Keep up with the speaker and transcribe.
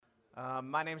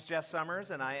My name's Jeff Summers,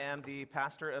 and I am the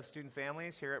pastor of student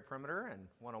families here at Perimeter, and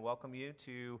want to welcome you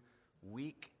to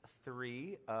week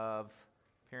 3 of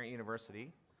Parent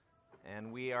University.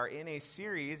 And we are in a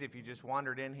series. If you just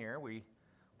wandered in here,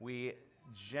 we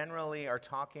generally are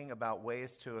talking about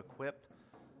ways to equip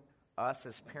us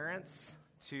as parents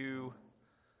to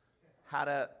how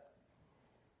to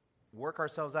work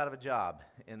ourselves out of a job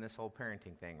in this whole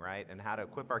parenting thing, right? And how to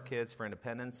equip our kids for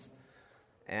independence.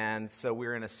 And so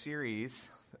we're in a series,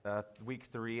 week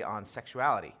 3, on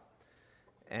sexuality.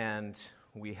 And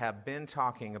we have been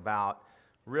talking about,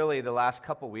 really the last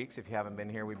couple weeks, if you haven't been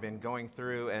here, we've been going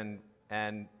through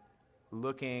and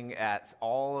looking at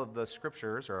all of the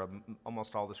scriptures, or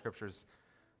almost all the scriptures,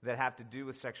 that have to do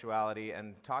with sexuality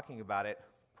and talking about it.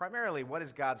 Primarily, what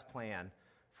is God's plan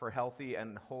for healthy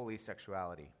and holy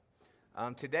sexuality?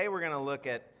 Today we're going to look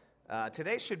at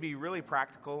today should be really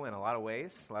practical in a lot of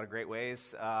ways, a lot of great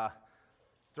ways.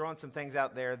 Throwing some things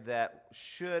out there that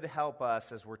should help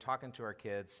us as we're talking to our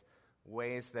kids,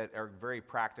 ways that are very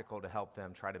practical to help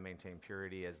them try to maintain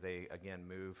purity as they, again,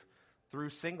 move through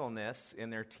singleness in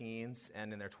their teens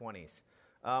and in their 20s.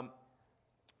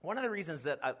 One of the reasons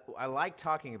that I like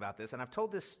talking about this, and I've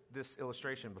told this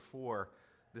illustration before,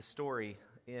 this story,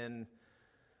 in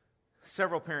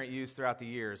several parent youths throughout the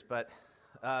years, but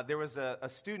there was a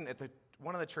student at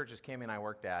one of the churches Cami and I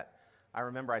worked at. I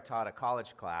remember I taught a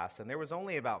college class, and there was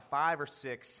only about 5 or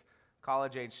 6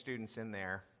 college-age students in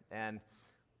there, and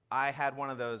I had one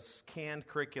of those canned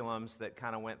curriculums that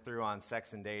kind of went through on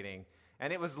sex and dating,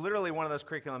 and it was literally one of those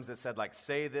curriculums that said, like,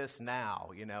 say this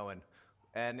now,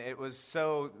 and it was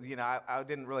so, I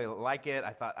didn't really like it.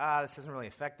 I thought, this isn't really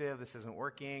effective, this isn't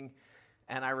working,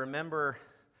 and I remember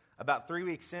about 3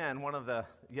 weeks in, one of the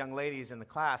young ladies in the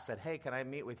class said, "Hey, can I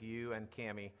meet with you and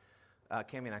Cami?"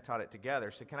 Cami and I taught it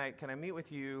together. So can I meet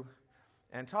with you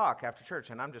and talk after church?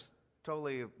 And I'm just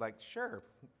totally like, sure,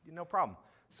 no problem.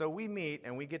 So we meet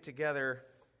and we get together,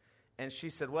 and she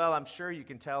said, "Well, I'm sure you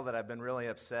can tell that I've been really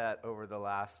upset over the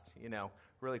last,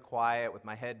 really quiet with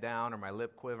my head down or my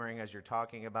lip quivering as you're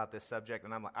talking about this subject."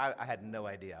 And I'm like, I had no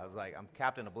idea. I was like, I'm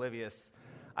Captain Oblivious.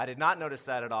 I did not notice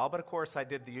that at all, but of course I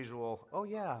did the usual, "Oh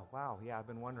yeah, wow, yeah, I've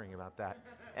been wondering about that."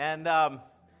 And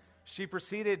she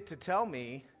proceeded to tell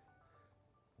me,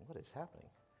 what is happening?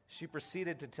 She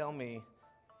proceeded to tell me,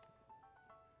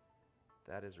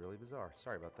 that is really bizarre,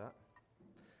 sorry about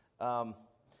that,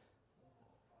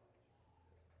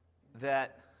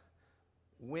 that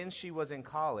when she was in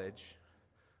college,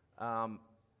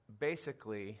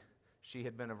 basically she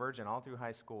had been a virgin all through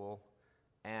high school,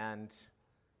 and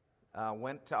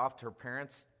went off to her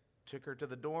parents, took her to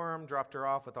the dorm, dropped her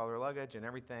off with all her luggage and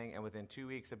everything, and within 2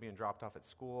 weeks of being dropped off at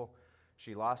school,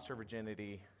 she lost her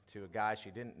virginity to a guy she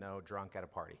didn't know drunk at a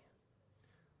party,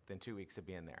 within 2 weeks of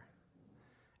being there.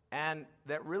 And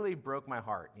that really broke my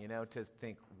heart, to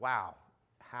think, wow,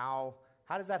 how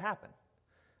does that happen?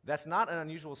 That's not an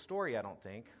unusual story, I don't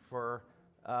think, for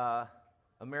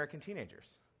American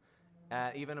teenagers,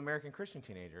 even American Christian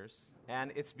teenagers.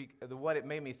 And what it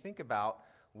made me think about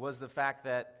was the fact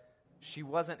that she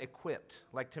wasn't equipped.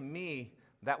 Like, to me,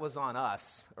 that was on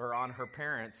us, or on her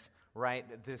parents,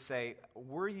 right, to say,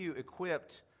 were you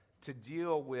equipped to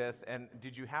deal with, and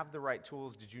did you have the right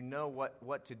tools? Did you know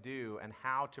what to do and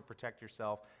how to protect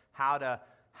yourself, how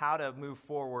to move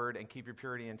forward and keep your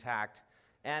purity intact?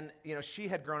 And, she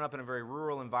had grown up in a very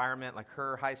rural environment, like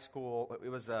her high school, it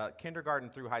was kindergarten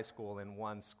through high school in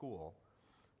one school,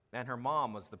 and her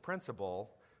mom was the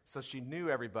principal, so she knew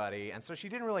everybody, and so she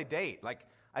didn't really date. Like,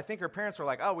 I think her parents were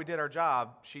like, "Oh, we did our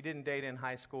job. She didn't date in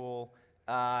high school.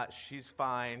 She's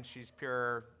fine. She's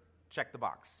pure. Check the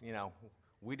box.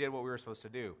 We did what we were supposed to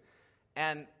do."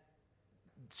 And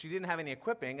she didn't have any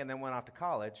equipping, and then went off to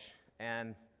college,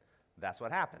 and that's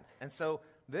what happened. And so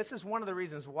this is one of the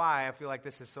reasons why I feel like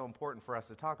this is so important for us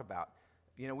to talk about.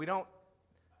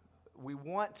 We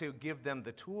want to give them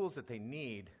the tools that they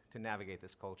need to navigate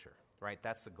this culture, right?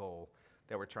 That's the goal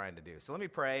that we're trying to do. So let me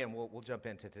pray, and we'll jump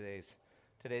into today's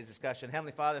discussion.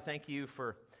 Heavenly Father, thank you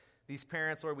for these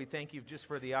parents. Lord, we thank you just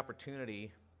for the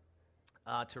opportunity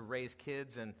to raise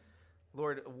kids. And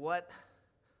Lord, what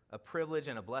a privilege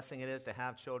and a blessing it is to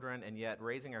have children, and yet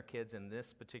raising our kids in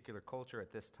this particular culture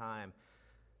at this time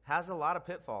has a lot of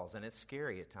pitfalls, and it's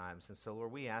scary at times. And so,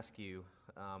 Lord, we ask you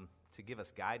to give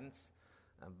us guidance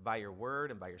by your word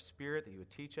and by your spirit, that you would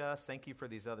teach us. Thank you for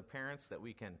these other parents that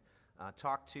we can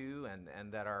talk to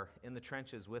and that are in the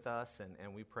trenches with us,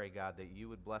 and we pray, God, that you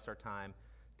would bless our time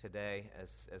today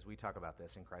as we talk about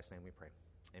this. In Christ's name we pray.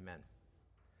 Amen.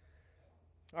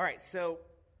 All right, so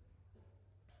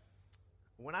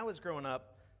when I was growing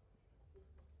up,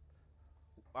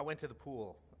 I went to the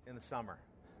pool in the summer.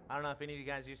 I don't know if any of you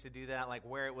guys used to do that, like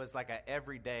where it was like a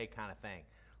everyday kind of thing.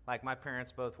 Like my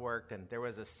parents both worked, and there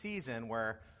was a season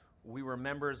where we were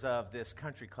members of this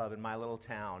country club in my little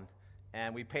town,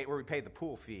 and we paid the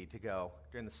pool fee to go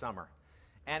during the summer.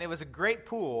 And it was a great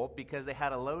pool because they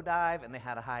had a low dive and they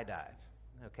had a high dive,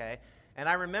 okay? And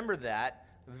I remember that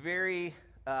very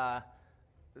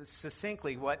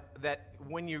succinctly.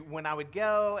 When I would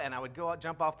go and I would go out,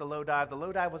 jump off the low dive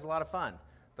was a lot of fun.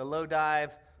 The low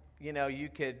dive, you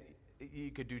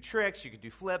could do tricks, you could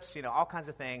do flips, all kinds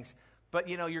of things. But,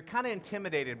 you're kind of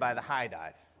intimidated by the high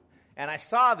dive. And I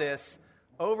saw this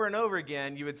over and over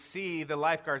again. You would see the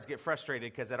lifeguards get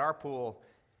frustrated because at our pool,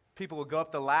 people would go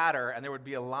up the ladder and there would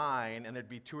be a line and there'd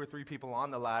be 2 or 3 people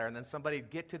on the ladder. And then somebody would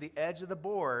get to the edge of the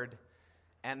board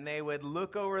and they would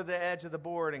look over the edge of the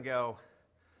board and go,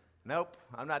 nope,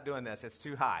 I'm not doing this. It's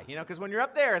too high. Because when you're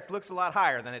up there, it looks a lot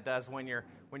higher than it does when you're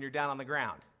down on the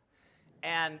ground.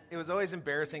 And it was always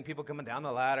embarrassing, people coming down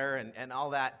the ladder and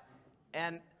all that.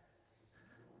 And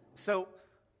so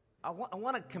I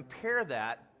want to compare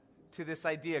that to this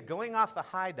idea. Going off the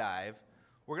high dive,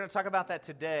 we're going to talk about that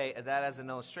today, that as an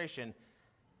illustration,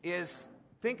 is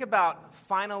think about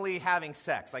finally having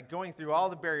sex, like going through all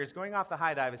the barriers. Going off the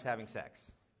high dive is having sex,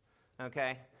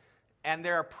 okay? And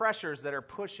there are pressures that are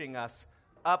pushing us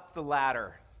up the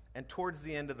ladder and towards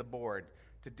the end of the board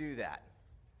to do that.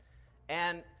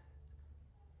 And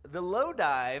the low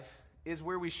dive is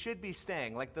where we should be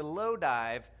staying. Like the low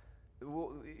dive,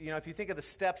 if you think of the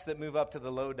steps that move up to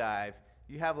the low dive,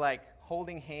 you have like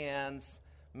holding hands,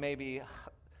 maybe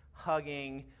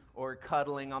hugging or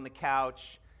cuddling on the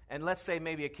couch, and let's say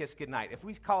maybe a kiss goodnight. If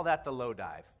we call that the low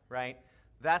dive, right?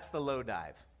 That's the low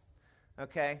dive,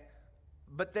 okay?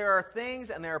 But there are things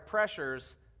and there are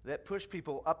pressures that push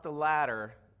people up the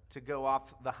ladder to go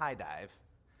off the high dive.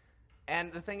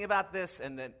 And the thing about this,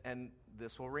 and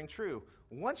this will ring true,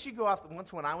 once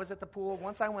when I was at the pool,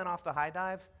 once I went off the high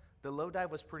dive, the low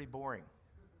dive was pretty boring.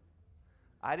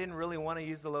 I didn't really want to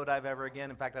use the low dive ever again.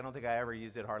 In fact, I don't think I ever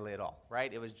used it hardly at all,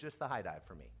 right? It was just the high dive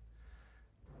for me.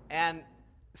 And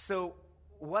so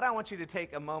what I want you to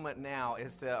take a moment now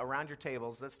is to, around your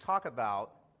tables, let's talk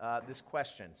about this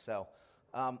question. So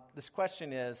this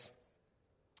question is,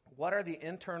 what are the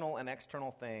internal and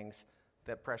external things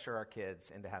that pressure our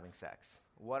kids into having sex?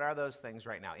 What are those things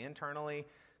right now? Internally,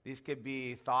 these could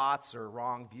be thoughts or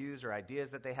wrong views or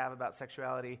ideas that they have about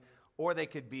sexuality, or they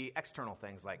could be external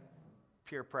things like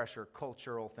peer pressure,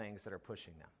 cultural things that are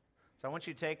pushing them. So I want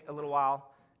you to take a little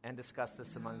while and discuss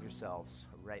this among yourselves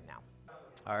right now.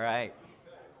 All right.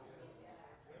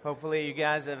 Hopefully you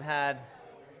guys have had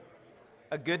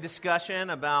a good discussion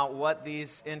about what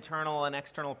these internal and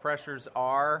external pressures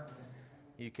are.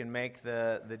 You can make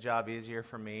the job easier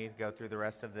for me to go through the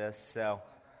rest of this. So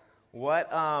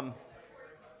what are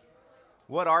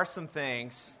some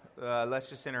things, let's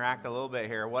just interact a little bit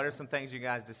here. What are some things you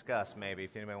guys discussed maybe,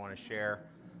 if anybody want to share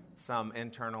some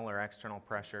internal or external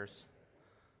pressures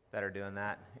that are doing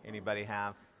that? Anybody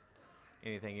have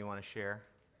anything you want to share?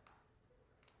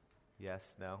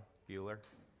 Yes, no? Bueller?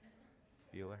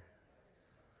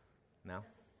 No?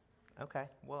 Okay.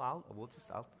 Well,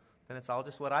 then it's all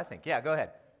just what I think. Yeah, go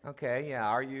ahead. Okay, yeah.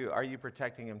 Are you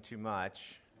protecting him too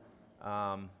much?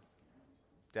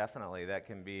 Definitely, that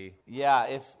can be.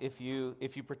 Yeah, if you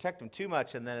protect them too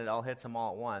much and then it all hits them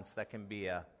all at once, that can be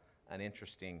an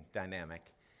interesting dynamic,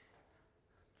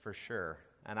 for sure.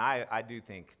 And I do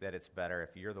think that it's better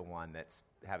if you're the one that's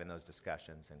having those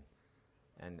discussions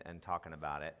and talking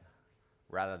about it,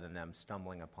 rather than them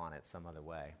stumbling upon it some other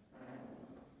way.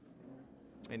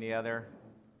 Any other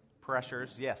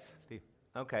pressures? Yes, Steve.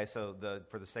 Okay, so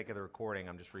for the sake of the recording,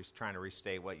 I'm just trying to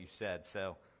restate what you said.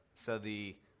 So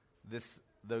the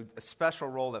special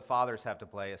role that fathers have to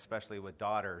play, especially with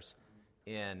daughters,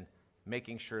 in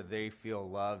making sure they feel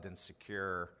loved and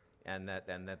secure, and that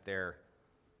they're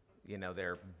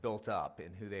built up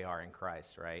in who they are in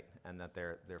Christ, right? And that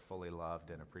they're fully loved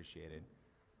and appreciated.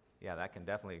 Yeah, that can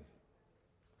definitely.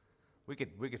 We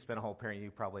could spend a whole Parent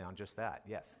U probably on just that.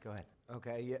 Yes, go ahead.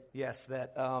 Okay. Yes,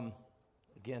 that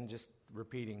again, just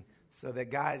repeating, so that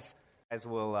guys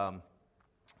will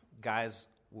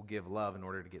give love in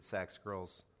order to get sex.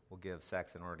 Girls will give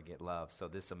sex in order to get love. So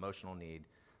this emotional need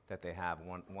that they have,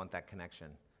 want that connection.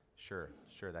 Sure,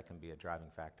 that can be a driving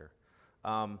factor.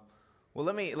 Well,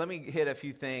 let me hit a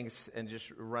few things and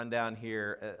just run down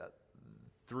here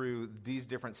through these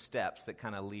different steps that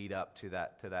kind of lead up to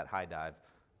that high dive.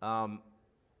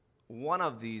 One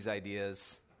of these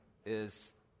ideas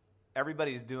is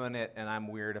everybody's doing it, and I'm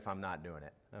weird if I'm not doing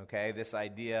it. Okay, this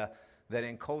idea that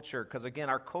in culture, because again,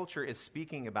 our culture is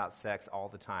speaking about sex all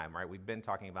the time, right? We've been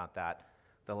talking about that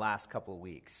the last couple of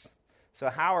weeks. So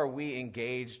how are we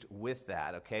engaged with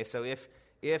that? Okay, so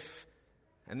if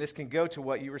and this can go to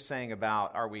what you were saying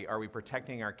about are we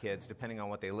protecting our kids depending on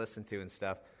what they listen to and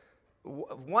stuff.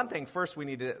 One thing first we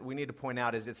need to point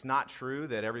out is it's not true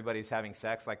that everybody's having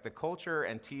sex. Like the culture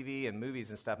and TV and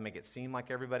movies and stuff make it seem like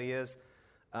everybody is.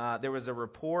 There was a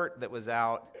report that was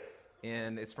out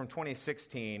it's from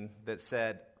 2016 that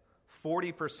said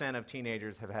 40% of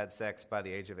teenagers have had sex by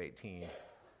the age of 18.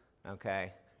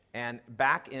 Okay, and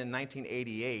back in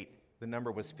 1988 the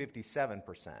number was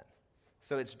 57%.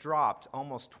 So it's dropped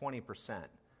almost 20%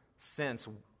 since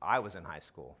I was in high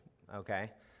school,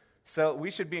 okay? So we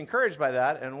should be encouraged by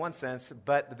that in one sense,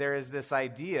 but there is this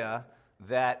idea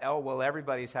that, oh, well,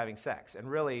 everybody's having sex, and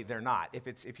really they're not.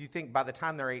 If you think by the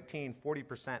time they're 18,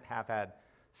 40% have had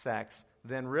sex,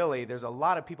 then really there's a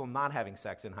lot of people not having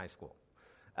sex in high school,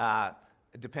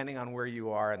 depending on where you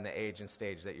are and the age and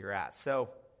stage that you're at. So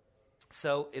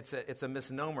it's a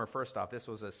misnomer, first off. This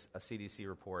was a CDC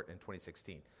report in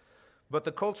 2016. But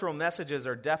the cultural messages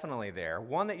are definitely there.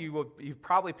 One that you've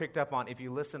probably picked up on if you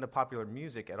listen to popular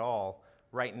music at all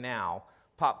right now,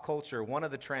 pop culture, one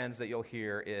of the trends that you'll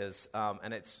hear is,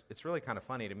 and it's really kind of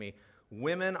funny to me,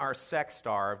 women are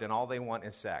sex-starved and all they want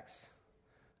is sex.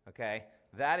 Okay?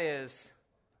 That is,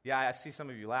 yeah, I see some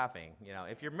of you laughing. You know,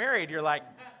 if you're married, you're like,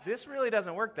 this really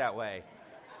doesn't work that way.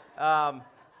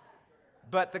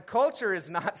 But the culture is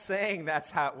not saying that's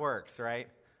how it works, right?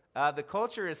 The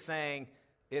culture is saying,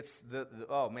 it's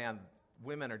oh man,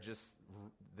 women are just,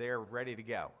 they're ready to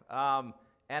go.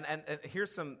 And here's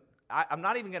some, I'm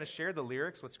not even going to share the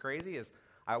lyrics. What's crazy is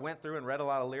I went through and read a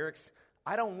lot of lyrics.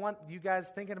 I don't want you guys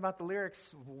thinking about the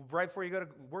lyrics right before you go to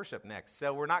worship next.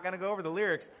 So we're not going to go over the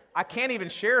lyrics. I can't even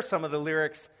share some of the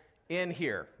lyrics in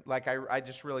here. Like I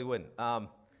just really wouldn't,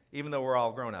 even though we're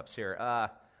all grown-ups here.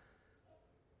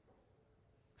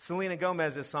 Selena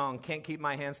Gomez's song, Can't Keep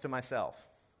My Hands to Myself,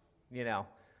 you know.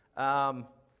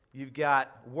 You've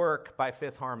got Work by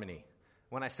Fifth Harmony.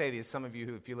 When I say these, some of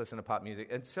you, if you listen to pop music,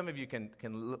 and some of you can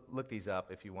look these up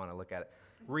if you want to look at it.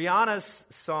 Rihanna's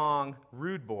song,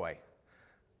 Rude Boy.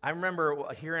 I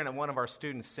remember hearing one of our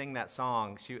students sing that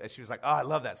song. She was like, oh, I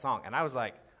love that song. And I was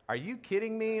like, are you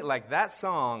kidding me? Like, that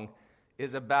song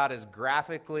is about as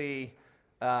graphically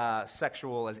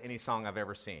sexual as any song I've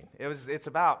ever seen. It's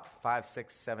about 5,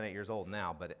 6, 7, 8 years old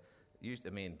now, but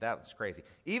that was crazy.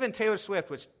 Even Taylor Swift,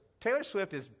 which Taylor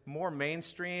Swift is more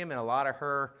mainstream in a lot of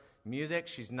her music.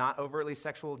 She's not overtly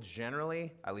sexual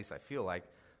generally, at least I feel like.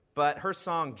 But her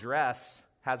song Dress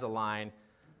has a line,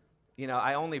 you know,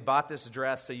 I only bought this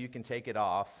dress so you can take it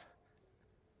off.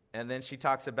 And then she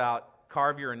talks about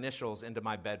carve your initials into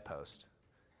my bedpost.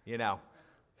 You know,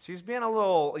 she's being a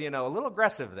little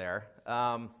aggressive there.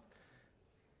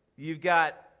 You've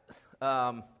got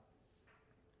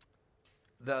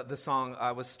the song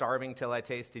I Was Starving Till I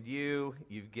Tasted You.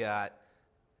 You've got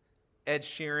Ed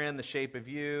Sheeran, The Shape of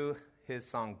You, his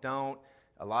song Don't.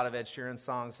 A lot of Ed Sheeran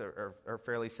songs are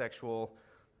fairly sexual.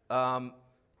 And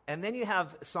then you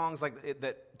have songs like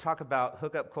that talk about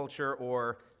hookup culture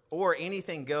or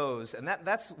anything goes. And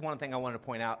that's one thing I wanted to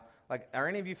point out. Like, are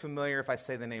any of you familiar if I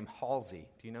say the name Halsey?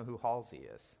 Do you know who Halsey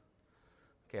is?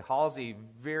 Okay, Halsey,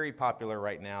 very popular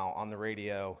right now on the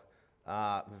radio.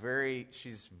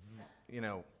 She's,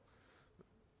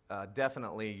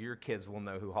 definitely your kids will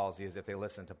know who Halsey is if they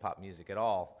listen to pop music at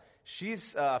all.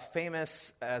 She's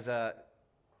famous as a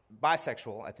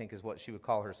bisexual, I think is what she would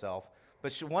call herself.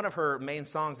 But one of her main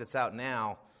songs that's out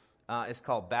now is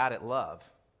called Bad at Love,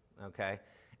 okay?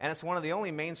 And it's one of the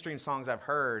only mainstream songs I've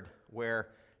heard where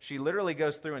she literally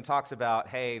goes through and talks about,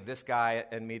 hey, this guy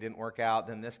and me didn't work out,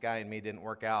 then this guy and me didn't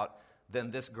work out, then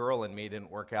this girl and me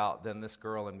didn't work out, then this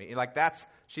girl and me. Like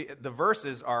the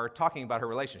verses are talking about her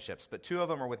relationships, but 2 of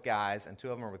them are with guys and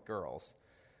 2 of them are with girls.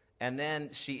 And then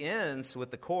she ends with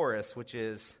the chorus, which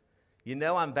is, you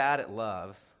know I'm bad at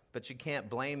love, but you can't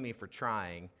blame me for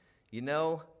trying. You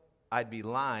know I'd be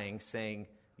lying saying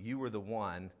you were the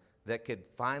one that could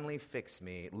finally fix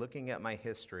me. Looking at my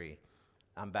history,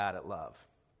 I'm bad at love.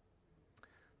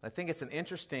 I think it's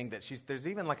interesting that there's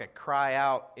even like a cry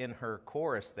out in her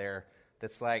chorus there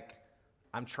that's like,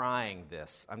 I'm trying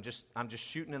this. I'm just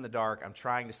shooting in the dark. I'm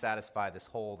trying to satisfy this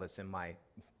hole that's in my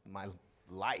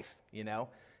life,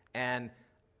 and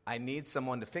I need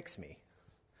someone to fix me.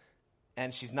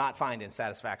 And she's not finding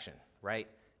satisfaction, right,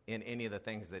 in any of the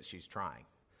things that she's trying.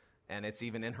 And it's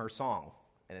even in her song,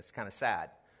 and it's kind of sad.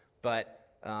 But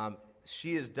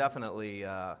she is definitely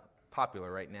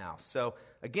popular right now. So,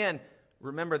 again,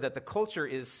 remember that the culture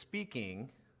is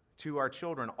speaking to our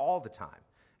children all the time.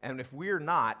 And if we're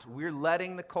not, we're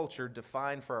letting the culture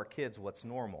define for our kids what's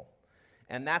normal.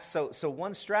 And that's so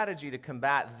one strategy to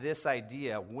combat this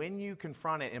idea when you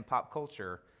confront it in pop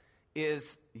culture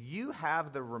is you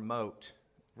have the remote,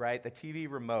 right? The TV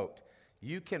remote.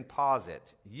 You can pause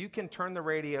it. You can turn the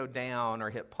radio down or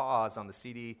hit pause on the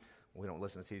CD. We don't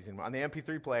listen to CDs anymore. On the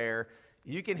MP3 player,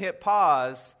 you can hit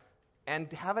pause and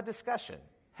have a discussion.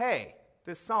 Hey,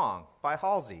 this song by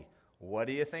Halsey, what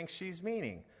do you think she's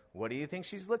meaning? What do you think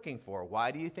she's looking for?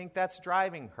 Why do you think that's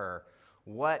driving her?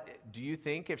 What do you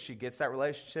think if she gets that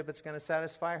relationship, it's going to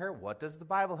satisfy her? What does the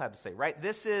Bible have to say, right?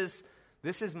 This is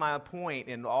my point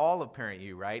in all of Parent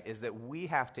U, right, is that we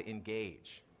have to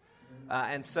engage.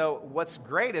 And so what's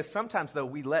great is sometimes, though,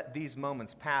 we let these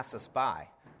moments pass us by.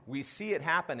 We see it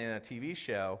happen in a TV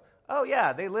show. Oh,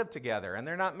 yeah, they live together, and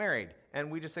they're not married. And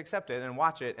we just accept it and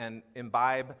watch it and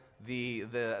imbibe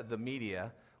the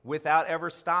media without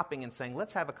ever stopping and saying,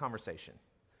 let's have a conversation.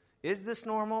 Is this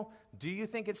normal? Do you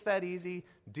think it's that easy?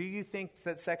 Do you think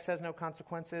that sex has no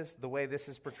consequences, the way this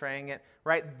is portraying it?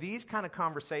 Right? These kind of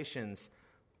conversations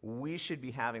we should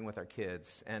be having with our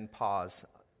kids and pause,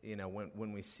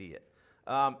 when we see it.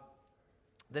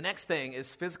 The next thing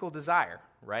is physical desire,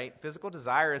 right? Physical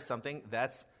desire is something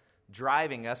that's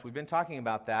driving us. We've been talking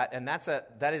about that, and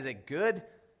that is a good,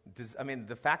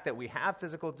 the fact that we have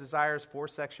physical desires for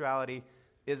sexuality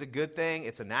is a good thing.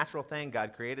 It's a natural thing.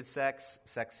 God created sex.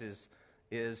 Sex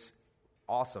is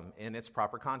awesome in its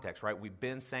proper context, right? We've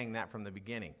been saying that from the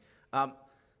beginning.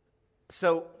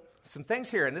 So some things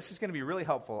here, and this is going to be really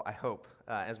helpful, I hope,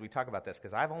 as we talk about this,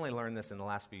 because I've only learned this in the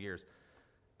last few years,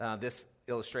 this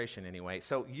illustration anyway.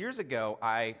 So years ago,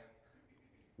 I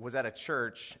was at a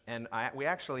church, and we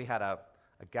actually had a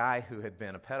guy who had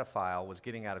been a pedophile, was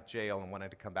getting out of jail and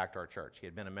wanted to come back to our church. He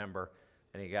had been a member.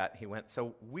 And he went,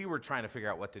 so we were trying to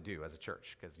figure out what to do as a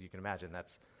church, because you can imagine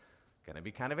that's going to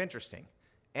be kind of interesting.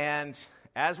 And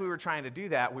as we were trying to do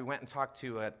that, we went and talked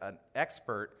to an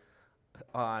expert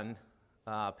on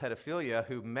pedophilia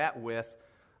who met with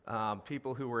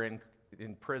people who were in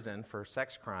prison for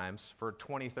sex crimes for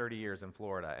 20, 30 years in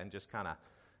Florida, and just kind of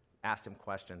asked him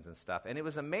questions and stuff. And it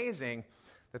was amazing.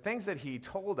 The things that he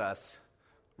told us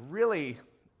really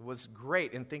was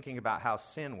great in thinking about how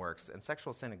sin works, and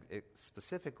sexual sin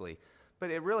specifically,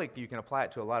 but you can apply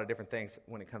it to a lot of different things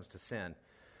when it comes to sin.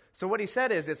 So what he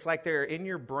said is, it's like they're in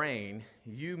your brain,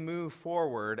 you move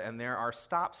forward, and there are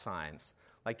stop signs.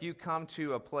 Like you come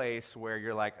to a place where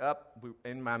you're like,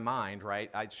 in my mind, right,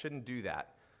 I shouldn't do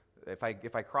that. If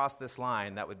I cross this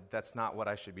line, that's not what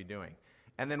I should be doing.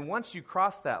 And then once you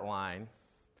cross that line,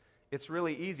 it's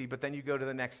really easy, but then you go to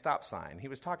the next stop sign. He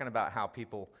was talking about how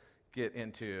people get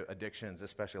into addictions,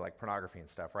 especially like pornography and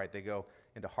stuff, right? They go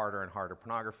into harder and harder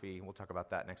pornography. We'll talk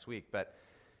about that next week.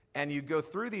 And you go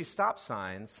through these stop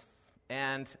signs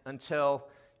and until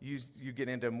you get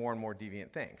into more and more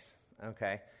deviant things,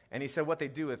 okay? And he said what they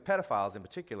do with pedophiles in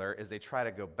particular is they try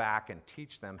to go back and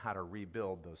teach them how to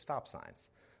rebuild those stop signs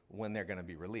when they're going to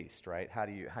be released, right? How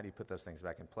do you put those things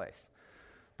back in place?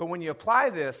 But when you apply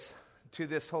this to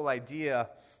this whole idea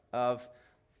of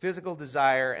physical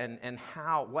desire and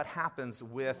what happens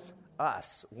with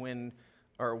us when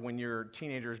you're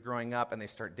teenagers growing up and they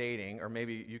start dating, or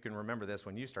maybe you can remember this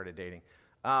when you started dating,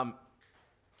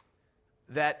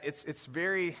 that it's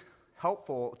very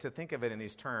helpful to think of it in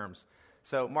these terms.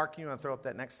 So, Mark, you want to throw up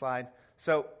that next slide?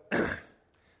 So,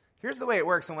 here's the way it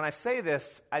works, and when I say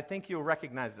this, I think you'll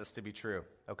recognize this to be true,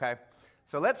 okay?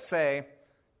 So let's say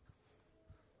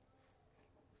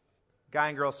guy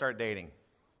and girl start dating.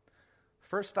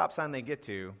 First stop sign they get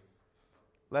to,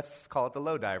 let's call it the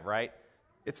low dive, right?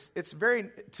 It's very,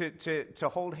 to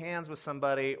hold hands with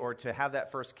somebody or to have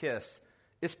that first kiss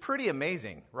is pretty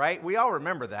amazing, right? We all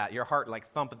remember that, your heart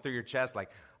like thumping through your chest like,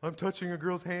 I'm touching a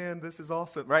girl's hand, this is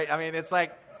awesome, right? I mean, it's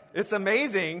like, it's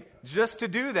amazing just to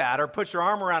do that or put your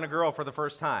arm around a girl for the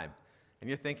first time. And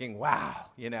you're thinking, wow,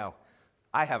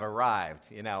 I have arrived,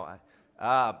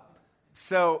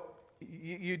 So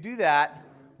you do that.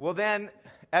 Well, then,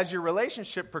 as your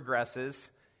relationship progresses,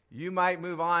 you might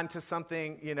move on to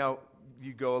something,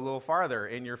 you go a little farther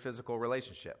in your physical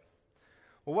relationship.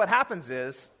 Well, what happens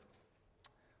is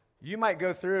you might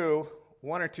go through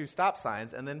one or two stop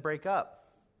signs and then break up,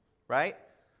 right?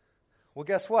 Well,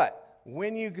 guess what?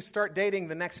 When you start dating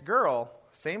the next girl,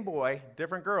 same boy,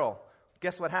 different girl,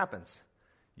 guess what happens?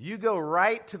 You go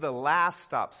right to the last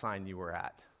stop sign you were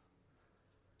at.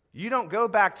 You don't go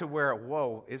back to where,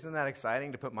 whoa, isn't that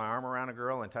exciting to put my arm around a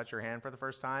girl and touch her hand for the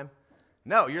first time?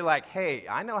 No, you're like, hey,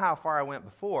 I know how far I went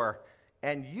before,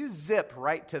 and you zip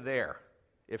right to there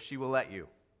if she will let you.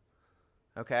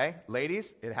 Okay?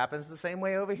 Ladies, it happens the same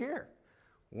way over here.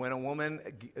 When a woman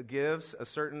gives a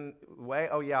certain way,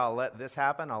 oh yeah, I'll let this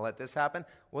happen, I'll let this happen.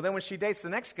 Well, then when she dates the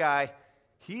next guy,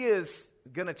 he is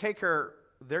going to take her,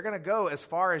 they're going to go as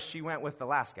far as she went with the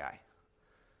last guy.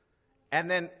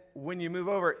 And then when you move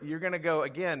over, you're going to go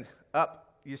again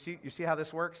up. You see how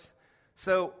this works?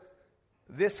 So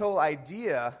this whole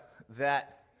idea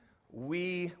that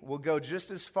we will go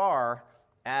just as far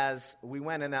as we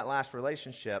went in that last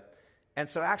relationship. And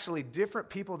so actually different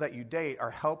people that you date are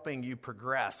helping you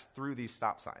progress through these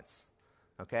stop signs,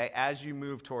 okay, as you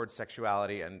move towards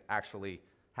sexuality and actually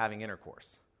having intercourse,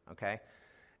 okay?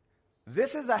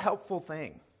 This is a helpful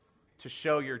thing to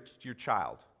show your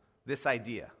child, this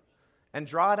idea. And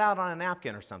draw it out on a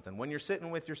napkin or something when you're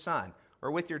sitting with your son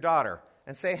or with your daughter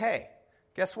and say, hey,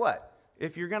 guess what?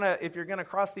 If you're gonna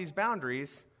cross these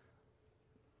boundaries,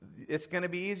 it's going to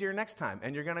be easier next time,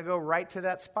 and you're going to go right to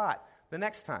that spot the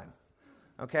next time,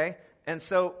 okay? And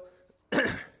so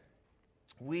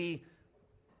we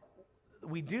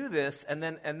do this, and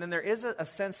then there is a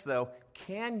sense, though,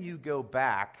 can you go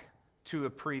back to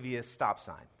a previous stop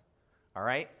sign, all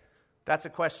right? That's a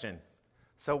question.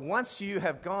 So once you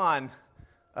have gone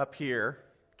up here,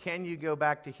 can you go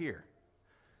back to here?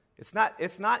 It's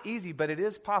not easy, but it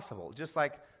is possible, just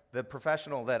like the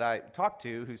professional that I talked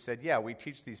to who said, yeah, we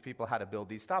teach these people how to build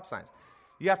these stop signs.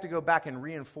 You have to go back and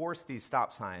reinforce these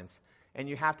stop signs, and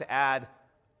you have to add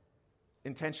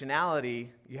intentionality,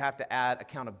 you have to add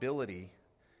accountability,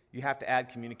 you have to add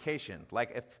communication.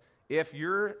 Like if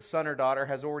your son or daughter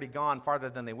has already gone farther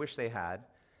than they wish they had,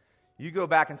 you go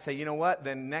back and say, you know what,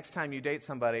 then next time you date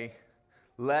somebody,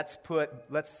 let's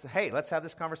have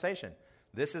this conversation.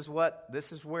 This is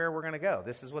where we're going to go.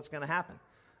 This is what's going to happen.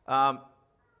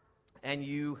 And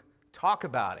you talk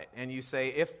about it, and you say,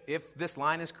 if this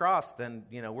line is crossed, then,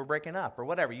 we're breaking up, or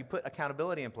whatever. You put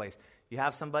accountability in place. You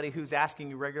have somebody who's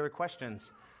asking you regular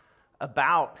questions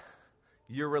about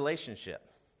your relationship,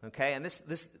 okay? And this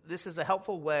is a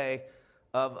helpful way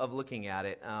of looking at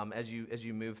it as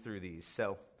you move through these.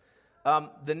 So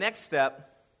the next step,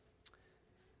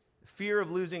 fear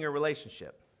of losing a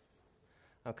relationship,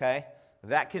 okay?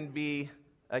 That can be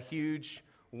a huge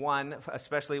one,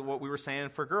 especially what we were saying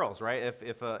for girls, right?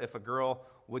 If a girl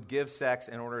would give sex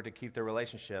in order to keep their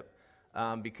relationship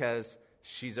because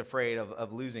she's afraid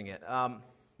of losing it.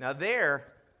 Now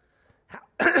there,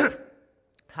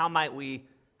 how might we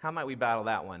battle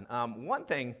that one? One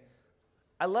thing,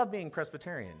 I love being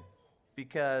Presbyterian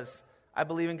because I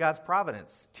believe in God's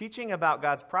providence. Teaching about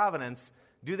God's providence,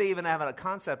 do they even have a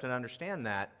concept and understand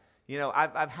that?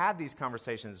 I've had these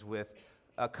conversations with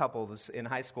a couple in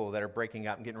high school that are breaking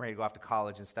up and getting ready to go off to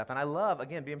college and stuff. And I love,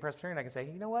 again, being Presbyterian, I can say,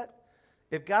 you know what?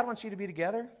 If God wants you to be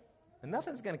together, and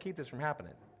nothing's going to keep this from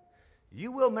happening,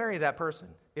 you will marry that person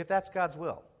if that's God's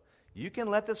will. You can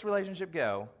let this relationship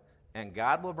go, and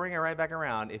God will bring it right back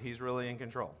around if he's really in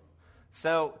control.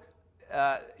 So,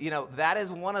 that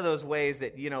is one of those ways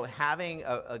that, having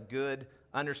a good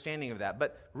understanding of that.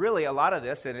 But really, a lot of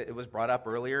this, and it was brought up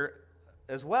earlier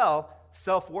as well,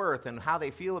 self-worth and how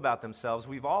they feel about themselves.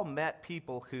 We've all met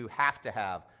people who have to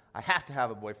have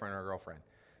a boyfriend or a girlfriend.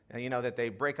 And, that they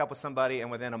break up with somebody and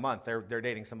within a month they're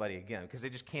dating somebody again because they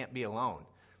just can't be alone.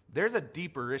 There's a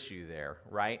deeper issue there,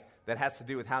 right, that has to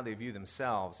do with how they view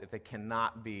themselves if they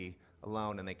cannot be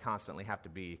alone and they constantly have to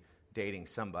be dating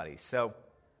somebody. So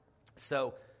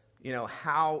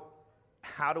how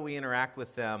do we interact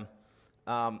with them?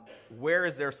 Where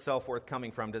is their self-worth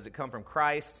coming from? Does it come from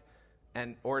Christ?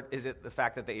 Or is it the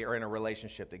fact that they are in a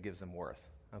relationship that gives them worth?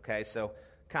 Okay, so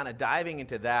kind of diving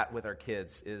into that with our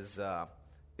kids is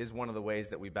one of the ways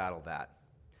that we battle that.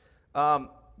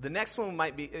 The next one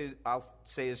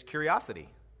is curiosity,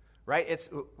 right?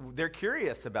 They're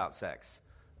curious about sex.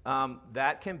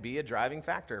 That can be a driving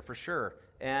factor for sure.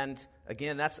 And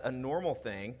again, that's a normal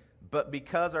thing. But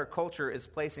because our culture is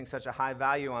placing such a high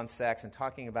value on sex and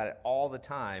talking about it all the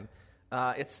time,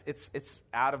 it's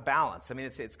out of balance. I mean,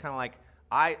 it's kind of like,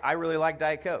 I really like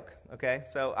Diet Coke, okay?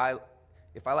 So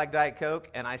if I like Diet Coke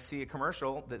and I see a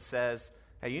commercial that says,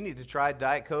 hey, you need to try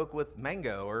Diet Coke with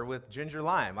mango or with ginger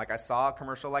lime. Like I saw a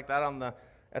commercial like that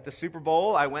at the Super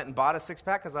Bowl. I went and bought a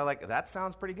 6-pack because that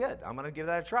sounds pretty good. I'm going to give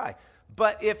that a try.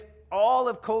 But if all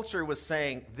of culture was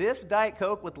saying, this Diet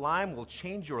Coke with lime will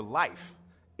change your life,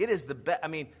 it is the best. I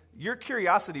mean, your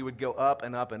curiosity would go up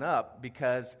and up and up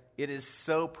because it is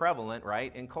so prevalent,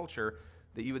 right, in culture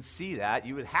that you would see that.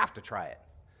 You would have to try it.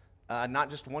 Not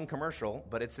just one commercial,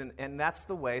 but and that's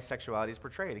the way sexuality is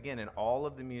portrayed. Again, in all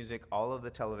of the music, all of the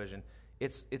television,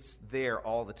 it's there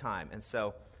all the time. And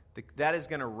so that is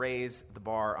going to raise the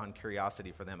bar on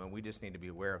curiosity for them, and we just need to be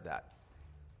aware of that.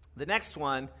 The next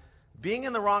one, being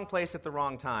in the wrong place at the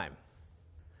wrong time.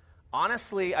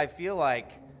 honestly, I feel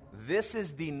like this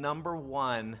is the number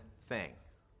one thing.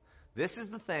 This is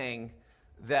the thing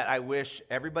that I wish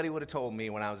everybody would have told me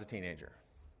when I was a teenager.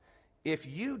 If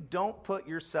you don't put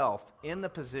yourself in the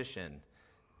position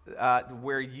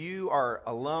where you are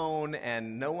alone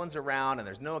and no one's around and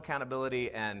there's no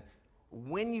accountability, and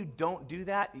when you don't do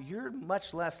that, you're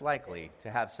much less likely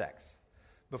to have sex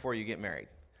before you get married.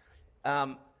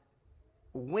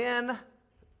 When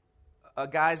a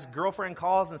guy's girlfriend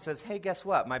calls and says, hey, guess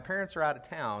what? My parents are out of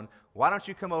town. Why don't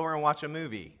you come over and watch a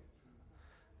movie?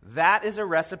 That is a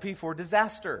recipe for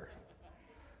disaster.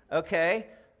 Okay?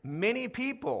 Many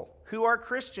people who are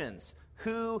Christians,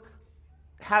 who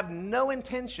have no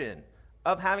intention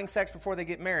of having sex before they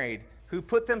get married, who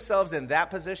put themselves in that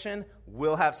position,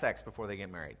 will have sex before they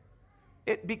get married.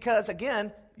 Because,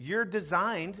 again, you're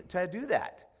designed to do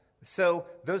that. So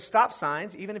those stop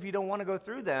signs, even if you don't want to go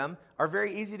through them, are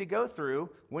very easy to go through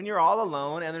when you're all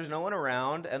alone and there's no one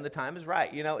around and the time is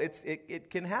right. You know, it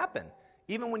can happen,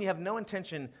 even when you have no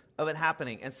intention of it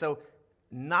happening. And so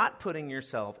not putting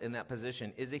yourself in that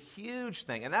position is a huge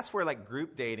thing. And that's where, like,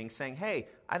 group dating, saying, hey,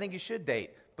 I think you should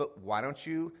date, but why don't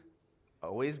you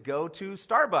always go to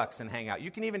Starbucks and hang out? You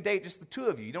can even date just the two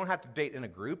of you. You don't have to date in a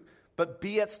group, but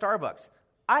be at Starbucks.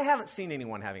 I haven't seen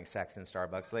anyone having sex in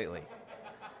Starbucks lately.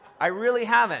 I really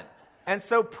haven't. And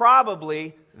so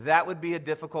probably that would be a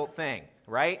difficult thing,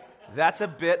 right? That's a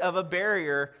bit of a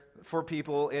barrier for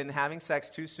people in having sex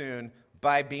too soon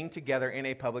by being together in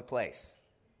a public place.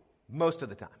 Most of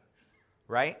the time,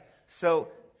 right? So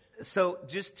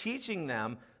just teaching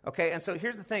them, okay, and so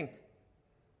here's the thing.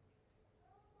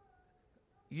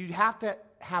 You have to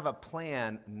have a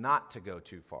plan not to go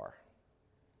too far,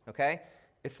 okay?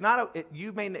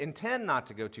 You may intend not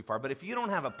to go too far, but if you don't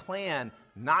have a plan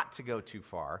not to go too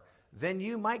far, then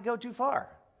you might go too far,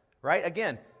 right?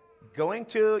 Again, going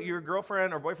to your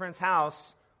girlfriend or boyfriend's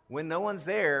house when no one's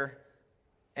there,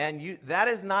 and that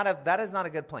is not a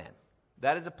good plan.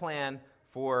 That is a plan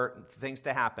for things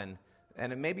to happen,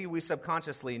 and maybe we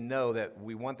subconsciously know that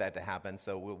we want that to happen,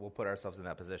 so we'll put ourselves in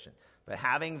that position. But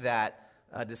having that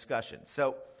discussion.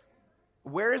 So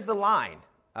where is the line?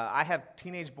 I have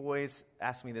teenage boys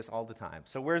ask me this all the time.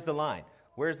 So where's the line?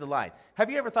 Where's the line?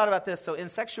 Have you ever thought about this? So in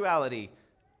sexuality,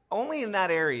 only in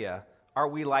that area are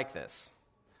we like this.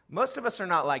 Most of us are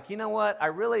not like, you know what,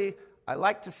 I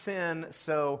like to sin,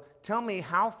 so tell me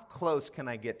how close can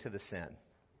I get to the sin?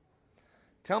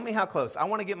 Tell me how close. I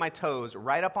want to get my toes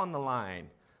right up on the line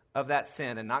of that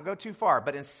sin and not go too far.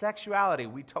 But in sexuality,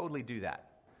 we totally do that.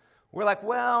 We're like,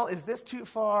 well, is this too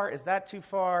far? Is that too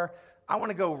far? I want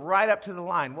to go right up to the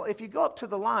line. Well, if you go up to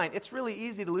the line, it's really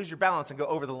easy to lose your balance and go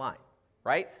over the line,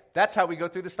 right? That's how we go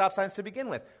through the stop signs to begin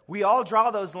with. We all draw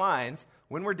those lines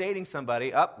when we're dating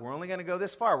somebody. We're only going to go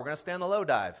this far. We're going to stand the low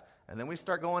dive. And then we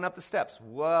start going up the steps.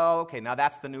 Well, okay, now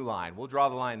that's the new line. We'll draw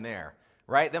the line there,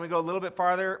 right? Then we go a little bit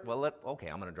farther. Well, I'm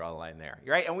going to draw the line there,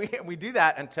 right? And we do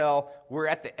that until we're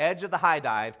at the edge of the high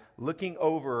dive, looking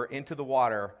over into the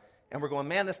water, and we're going,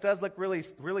 man, this does look really,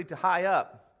 really high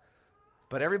up.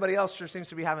 But everybody else sure seems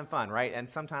to be having fun, right? And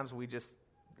sometimes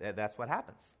that's what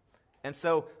happens. And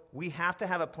so we have to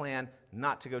have a plan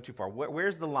not to go too far.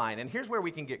 Where's the line? And here's where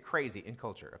we can get crazy in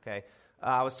culture, okay?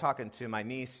 I was talking to my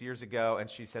niece years ago, and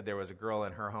she said there was a girl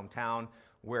in her hometown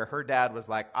where her dad was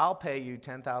like, I'll pay you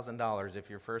 $10,000 if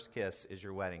your first kiss is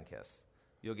your wedding kiss.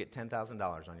 You'll get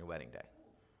 $10,000 on your wedding day.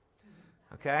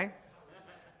 Okay?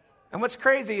 And what's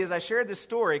crazy is I shared this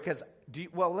story because,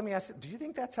 let me ask you, do you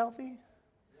think that's healthy?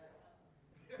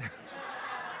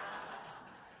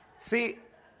 See,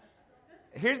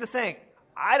 here's the thing.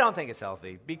 I don't think it's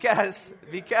healthy because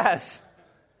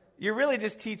you're really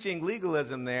just teaching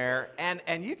legalism there,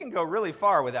 and you can go really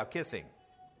far without kissing.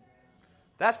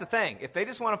 That's the thing. If they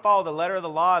just want to follow the letter of the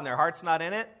law and their heart's not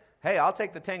in it, hey, I'll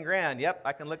take the $10,000. Yep,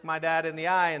 I can look my dad in the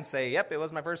eye and say, yep, it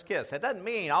was my first kiss. It doesn't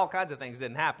mean all kinds of things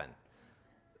didn't happen.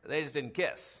 They just didn't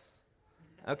kiss.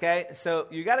 Okay, so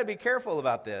you got to be careful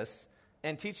about this,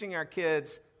 and teaching our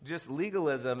kids just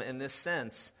legalism in this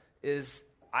sense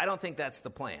I don't think that's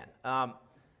the plan.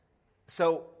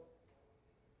 So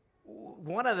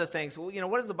one of the things, what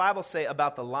does the Bible say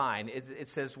about the line? It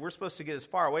says we're supposed to get as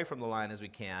far away from the line as we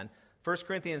can. 1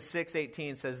 Corinthians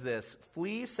 6:18 says this,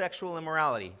 flee sexual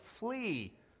immorality.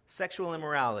 Flee sexual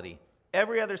immorality.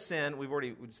 Every other sin, we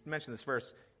just mentioned this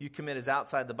verse, you commit is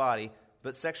outside the body,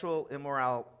 but sexual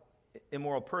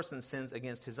immoral person sins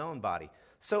against his own body.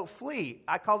 So flee.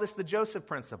 I call this the Joseph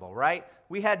principle, right?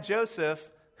 We had Joseph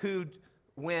who,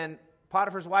 when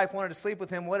Potiphar's wife wanted to sleep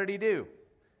with him, what did he do?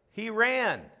 He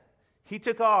ran. He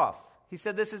took off. He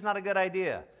said, this is not a good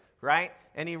idea, right?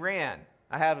 And he ran.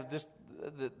 I have just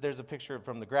there's a picture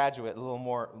from The Graduate, a little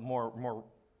more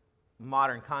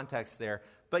modern context there.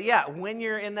 But yeah, when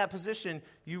you're in that position,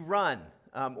 you run.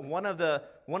 One of the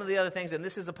other things, and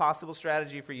this is a possible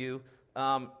strategy for you,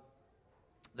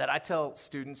 that I tell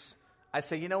students, I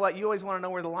say, you know what, you always want to know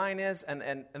where the line is,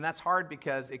 and that's hard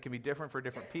because it can be different for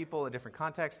different people in different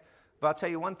contexts. But I'll tell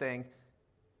you one thing.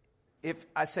 If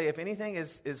anything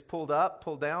is pulled up,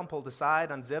 pulled down, pulled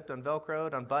aside, unzipped,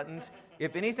 unvelcroed, unbuttoned,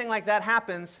 if anything like that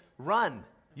happens, run.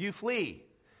 You flee.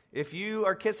 If you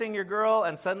are kissing your girl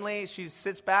and suddenly she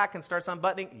sits back and starts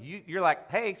unbuttoning, you're like,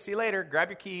 hey, see you later, grab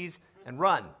your keys and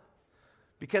run.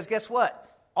 Because guess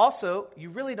what? Also,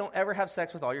 you really don't ever have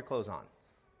sex with all your clothes on.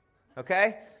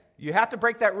 Okay? You have to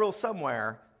break that rule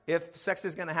somewhere if sex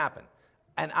is going to happen.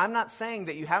 And I'm not saying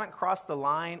that you haven't crossed the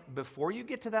line before you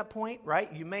get to that point,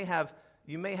 right? You may have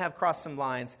crossed some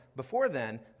lines before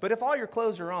then, but if all your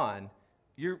clothes are on,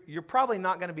 you're probably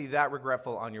not going to be that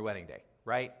regretful on your wedding day,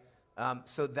 right?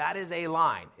 So that is a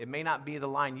line. It may not be the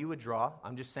line you would draw.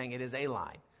 I'm just saying it is a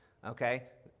line, okay?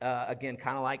 Again,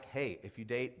 kind of like, hey, if you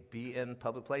date, be in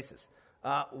public places.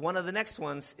 One of the next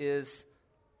ones is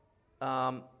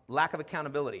lack of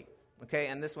accountability. Okay,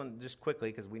 and this one just quickly,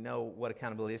 because we know what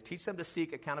accountability is. Teach them to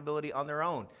seek accountability on their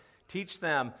own. Teach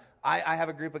them. I have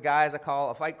a group of guys I call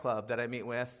a fight club that I meet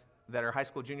with that are high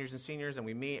school juniors and seniors, and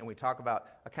we meet and we talk about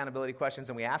accountability questions,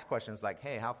 and we ask questions like,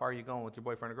 hey, how far are you going with your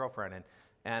boyfriend or girlfriend?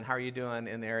 And how are you doing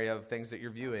in the area of things that you're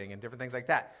viewing and different things like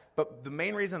that. But the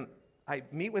main reason I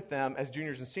meet with them as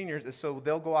juniors and seniors is so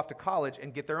they'll go off to college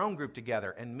and get their own group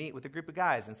together and meet with a group of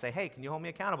guys and say, hey, can you hold me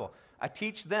accountable? I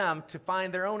teach them to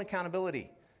find their own accountability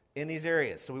in these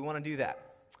areas. So we want to do that.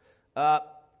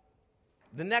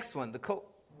 The next one,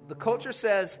 the culture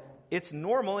says it's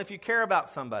normal if you care about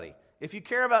somebody. If you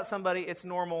care about somebody, it's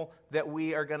normal that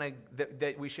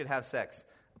that we should have sex.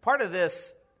 Part of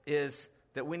this is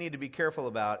that we need to be careful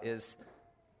about is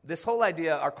this whole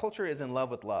idea, our culture is in love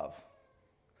with love.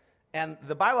 And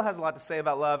the Bible has a lot to say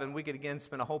about love, and we could, again,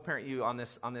 spend a whole parent you on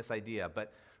this idea.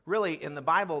 But really, in the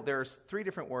Bible, there's 3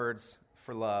 different words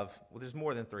for love. Well, there's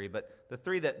more than 3, but the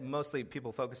 3 that mostly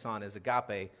people focus on is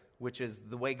agape, which is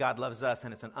the way God loves us,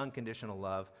 and it's an unconditional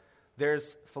love.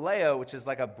 There's phileo, which is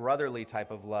like a brotherly type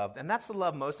of love, and that's the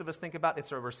love most of us think about.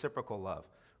 It's a reciprocal love,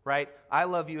 right? I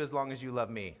love you as long as you love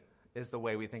me is the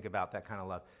way we think about that kind of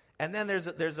love. And then there's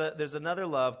another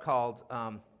love called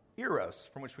eros,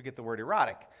 from which we get the word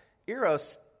erotic.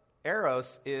 Eros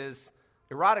is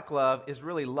erotic love is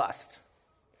really lust,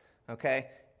 okay?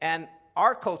 And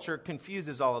our culture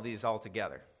confuses all of these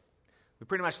altogether. We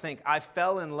pretty much think I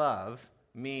fell in love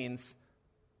means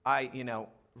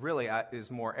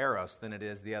is more eros than it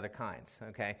is the other kinds,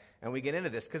 okay? And we get into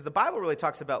this because the Bible really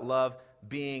talks about love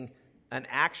being an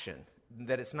action,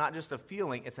 that it's not just a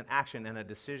feeling, it's an action and a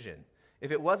decision.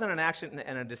 If it wasn't an action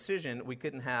and a decision, we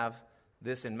couldn't have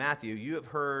this in Matthew. You have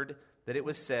heard that it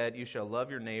was said, you shall love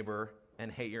your neighbor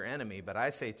and hate your enemy. But I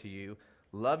say to you,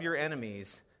 love your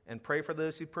enemies and pray for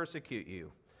those who persecute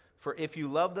you. For if you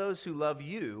love those who love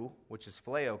you, which is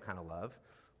phileo kind of love,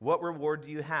 what reward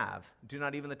do you have? Do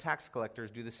not even the tax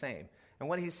collectors do the same? And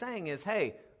what he's saying is,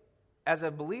 hey, as a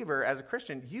believer, as a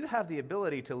Christian, you have the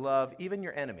ability to love even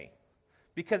your enemy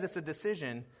because it's a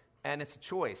decision and it's a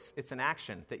choice. It's an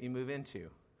action that you move into.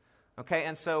 Okay,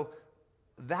 and so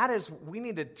we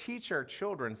need to teach our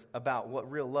children about what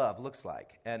real love looks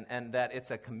like and that it's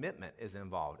a commitment is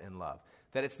involved in love.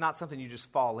 That it's not something you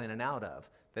just fall in and out of.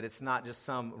 That it's not just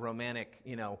some romantic,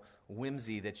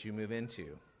 whimsy that you move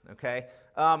into. Okay?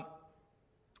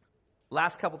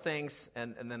 Last couple things,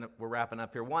 and then we're wrapping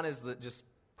up here. One is that just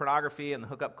pornography and the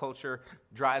hookup culture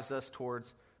drives us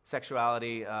towards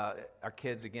sexuality. Our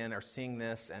kids, again, are seeing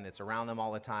this, and it's around them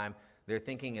all the time. They're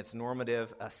thinking it's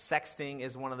normative. Sexting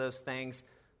is one of those things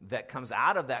that comes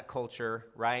out of that culture,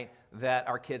 right, that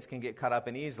our kids can get caught up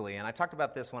in easily. And I talked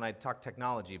about this when I talked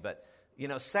technology, but,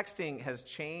 sexting has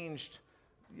changed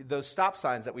those stop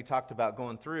signs that we talked about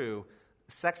going through.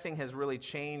 Sexting has really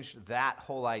changed that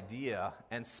whole idea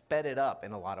and sped it up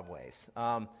in a lot of ways.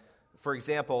 For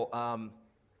example,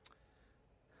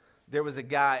 there was a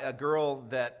girl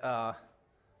that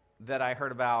I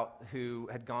heard about who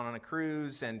had gone on a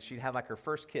cruise, and she'd had like her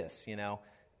first kiss,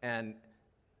 and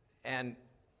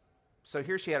so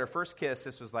here she had her first kiss.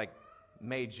 This was like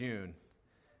May, June,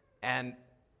 and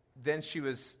then she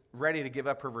was ready to give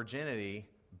up her virginity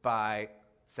by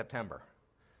September.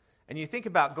 And you think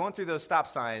about going through those stop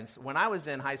signs. When I was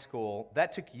in high school,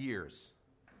 that took years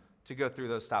to go through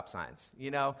those stop signs.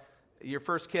 Your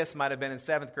first kiss might have been in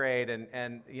 7th grade,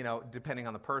 and depending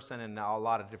on the person and a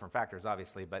lot of different factors,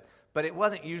 obviously. But it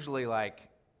wasn't usually like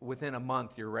within a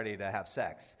month you're ready to have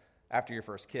sex after your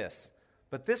first kiss.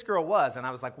 But this girl was, and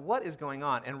I was like, what is going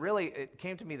on? And really, it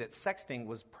came to me that sexting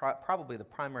was probably the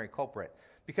primary culprit.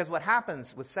 Because what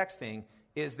happens with sexting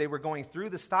is they were going through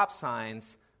the stop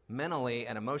signs mentally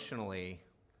and emotionally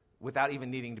without even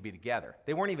needing to be together.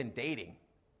 They weren't even dating.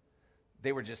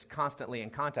 They were just constantly in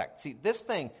contact. See, this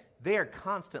thing, they are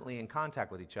constantly in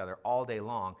contact with each other all day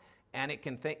long, and it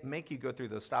can make you go through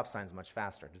those stop signs much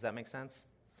faster. Does that make sense?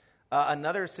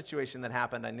 Another situation that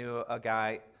happened, I knew a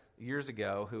guy years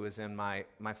ago who was in my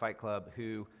fight club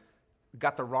who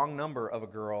got the wrong number of a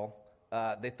girl.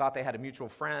 They thought they had a mutual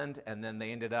friend, and then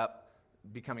they ended up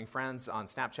becoming friends on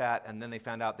Snapchat, and then they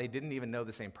found out they didn't even know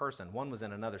the same person. One was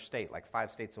in another state, like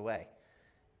 5 states away.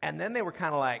 And then they were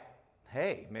kind of like,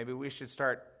 hey, maybe we should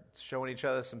start showing each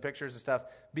other some pictures and stuff,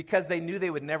 because they knew they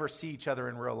would never see each other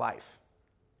in real life.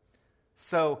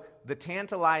 So the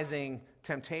tantalizing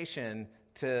temptation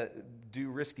to do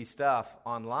risky stuff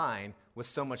online was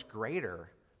so much greater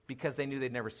because they knew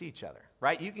they'd never see each other,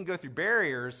 right? You can go through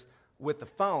barriers with the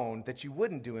phone that you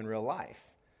wouldn't do in real life.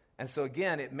 And so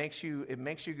again, it makes you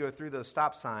go through those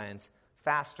stop signs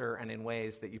faster and in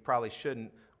ways that you probably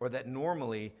shouldn't, or that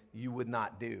normally you would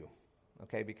not do,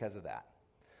 okay, because of that.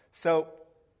 So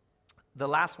the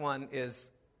last one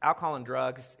is alcohol and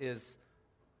drugs is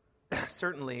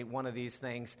certainly one of these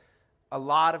things. A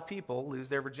lot of people lose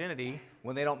their virginity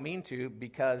when they don't mean to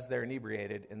because they're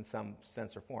inebriated in some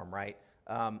sense or form, right?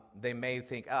 They may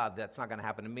think, that's not going to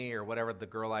happen to me, or whatever the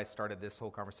girl I started this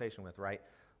whole conversation with, right?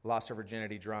 Lost her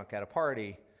virginity drunk at a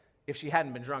party. If she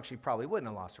hadn't been drunk, she probably wouldn't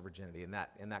have lost her virginity in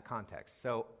that context.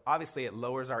 So obviously it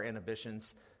lowers our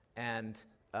inhibitions, and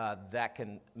that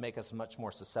can make us much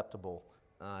more susceptible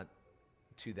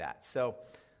to that. So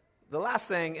the last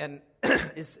thing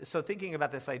is thinking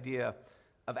about this idea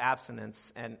of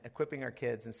abstinence and equipping our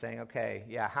kids and saying, okay,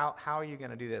 yeah, how are you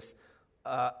going to do this?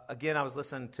 Again, I was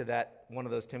listening to one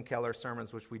of those Tim Keller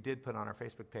sermons, which we did put on our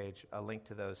Facebook page, a link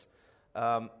to those.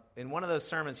 In one of those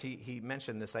sermons, he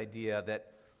mentioned this idea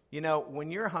that,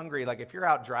 when you're hungry, like if you're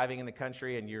out driving in the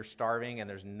country and you're starving and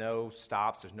there's no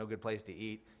stops, there's no good place to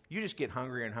eat, you just get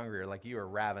hungrier and hungrier, like you are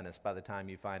ravenous by the time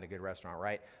you find a good restaurant,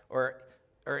 right? Or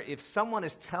if someone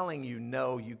is telling you,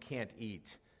 no, you can't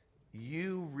eat,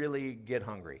 you really get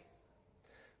hungry.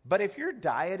 But if you're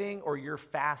dieting or you're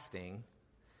fasting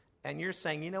and you're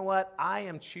saying, you know what, I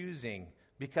am choosing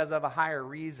because of a higher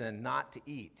reason not to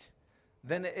eat,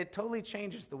 then it totally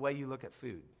changes the way you look at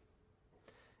food.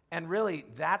 And really,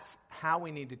 that's how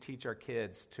we need to teach our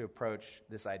kids to approach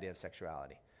this idea of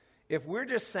sexuality. If we're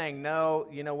just saying, no,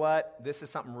 you know what, this is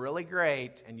something really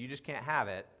great and you just can't have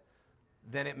it,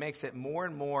 then it makes it more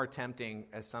and more tempting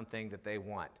as something that they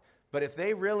want. But if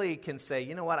they really can say,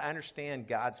 you know what, I understand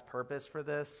God's purpose for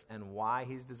this and why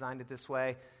he's designed it this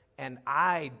way, and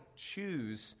I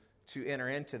choose to enter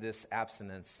into this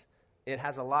abstinence, it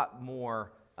has a lot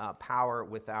more power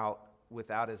without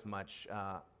as much.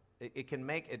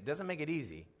 It doesn't make it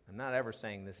easy. I'm not ever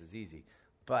saying this is easy,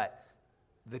 but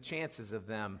the chances of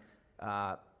them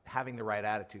having the right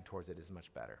attitude towards it is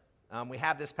much better. We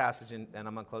have this passage, and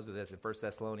I'm going to close with this, in 1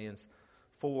 Thessalonians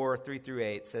 4, 3 through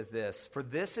 8 says this: "For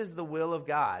this is the will of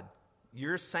God,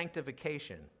 your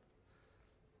sanctification,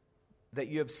 that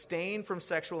you abstain from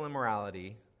sexual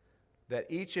immorality, that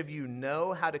each of you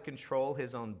know how to control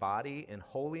his own body in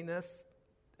holiness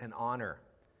and honor,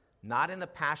 not in the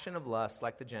passion of lust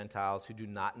like the Gentiles who do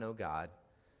not know God,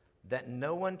 that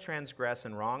no one transgress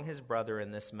and wrong his brother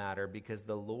in this matter, because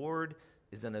the Lord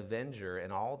is an avenger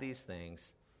in all these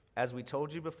things, as we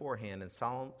told you beforehand and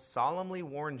solemnly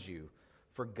warned you.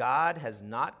 For God has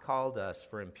not called us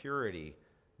for impurity,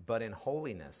 but in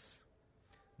holiness.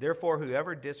 Therefore,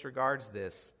 whoever disregards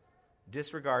this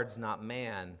disregards not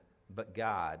man, but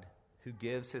God, who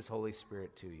gives his Holy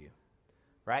Spirit to you."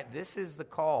 Right? This is the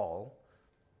call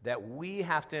that we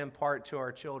have to impart to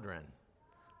our children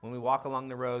when we walk along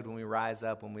the road, when we rise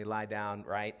up, when we lie down,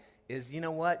 right? Is, you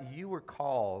know what? You were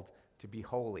called to be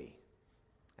holy.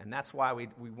 And that's why we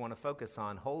want to focus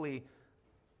on holy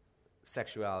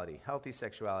sexuality, healthy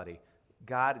sexuality.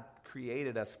 God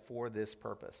created us for this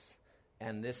purpose.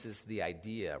 And this is the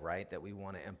idea, right, that we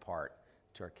want to impart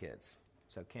to our kids.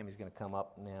 So Cami's going to come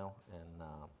up now and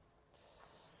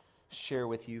share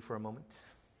with you for a moment.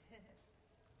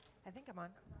 I think I'm on.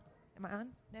 Am I on?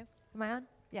 No? Am I on?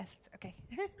 Yes. Okay.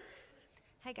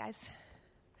 Hey, guys.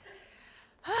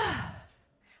 I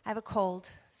have a cold,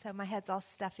 so my head's all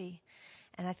stuffy.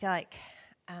 And I feel like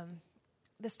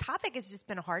this topic has just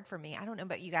been hard for me. I don't know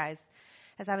about you guys.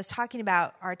 As I was talking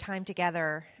about our time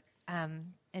together,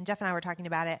 and Jeff and I were talking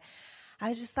about it, I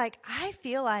was just like, I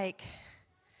feel like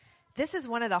this is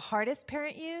one of the hardest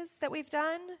parent use that we've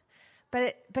done,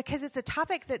 because it's a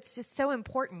topic that's just so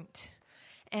important.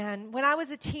 And when I was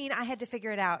a teen, I had to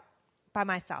figure it out by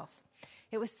myself.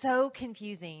 It was so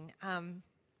confusing.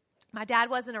 My dad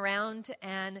wasn't around,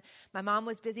 and my mom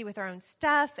was busy with her own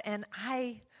stuff, and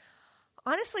I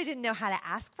honestly didn't know how to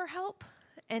ask for help.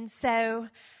 And so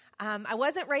I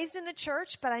wasn't raised in the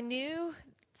church, but I knew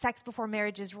sex before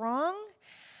marriage is wrong.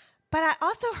 But I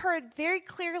also heard very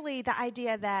clearly the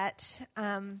idea that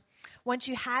once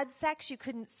you had sex, you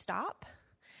couldn't stop.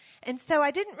 And so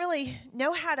I didn't really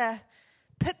know how to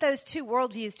put those two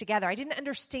worldviews together. I didn't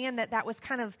understand that that was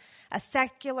kind of a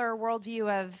secular worldview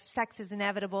of sex is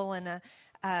inevitable and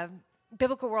a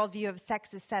biblical worldview of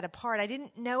sex is set apart. I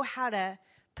didn't know how to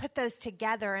put those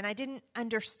together, and I didn't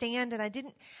understand, and I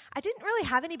didn't really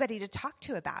have anybody to talk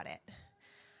to about it.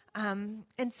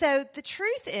 And so the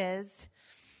truth is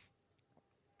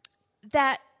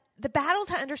that the battle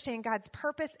to understand God's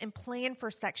purpose and plan for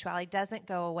sexuality doesn't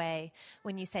go away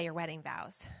when you say your wedding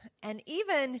vows. And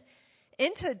even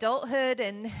into adulthood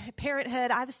and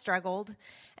parenthood, I've struggled,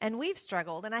 and we've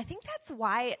struggled. And I think that's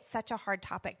why it's such a hard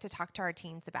topic to talk to our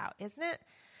teens about, isn't it?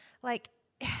 Like,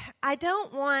 I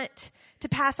don't want to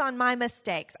pass on my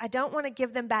mistakes. I don't want to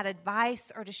give them bad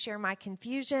advice or to share my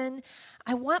confusion.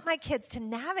 I want my kids to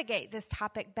navigate this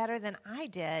topic better than I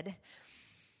did.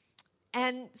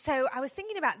 And so I was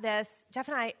thinking about this. Jeff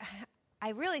and I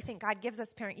really think God gives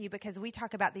us Parent You because we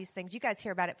talk about these things. You guys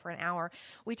hear about it for an hour.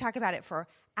 We talk about it for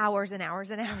hours and hours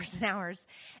and hours and hours.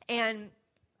 And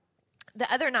the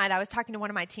other night I was talking to one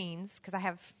of my teens, because I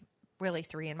have really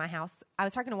 3 in my house. I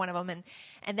was talking to one of them,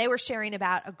 and they were sharing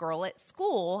about a girl at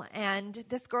school. And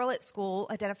this girl at school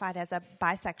identified as a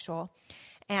bisexual.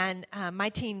 And my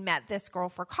teen met this girl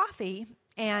for coffee.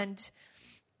 And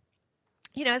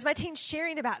you know, as my teen's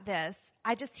sharing about this,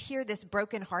 I just hear this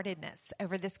brokenheartedness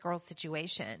over this girl's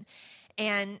situation.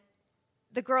 And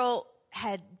the girl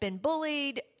had been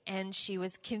bullied, and she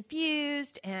was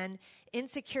confused, and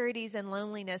insecurities and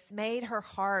loneliness made her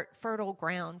heart fertile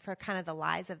ground for kind of the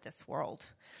lies of this world.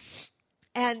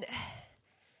 And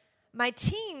my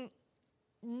teen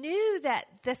knew that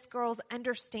this girl's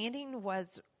understanding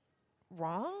was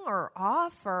wrong or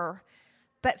off,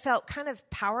 but felt kind of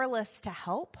powerless to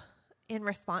help in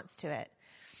response to it.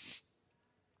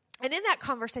 And in that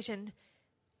conversation,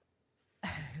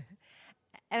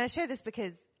 and I share this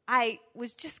because I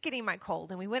was just getting my cold,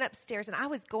 and we went upstairs, and I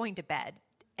was going to bed.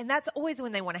 And that's always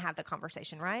when they want to have the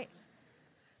conversation, right?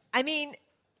 I mean,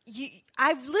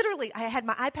 I had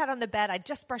my iPad on the bed. I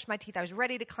just brushed my teeth. I was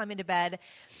ready to climb into bed.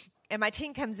 And my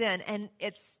teen comes in, and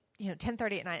it's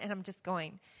 10:30 at night, and I'm just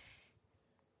going,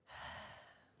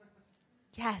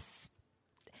 yes.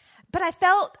 But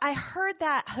I heard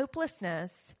that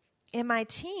hopelessness in my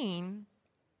teen,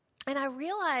 and I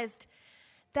realized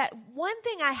that one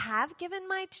thing I have given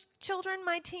my children,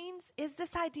 my teens, is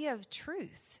this idea of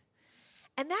truth.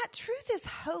 And that truth is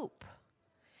hope.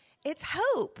 It's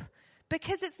hope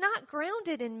because it's not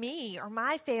grounded in me or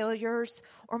my failures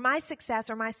or my success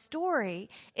or my story.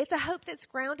 It's a hope that's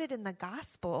grounded in the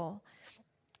gospel,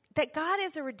 that God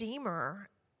is a redeemer.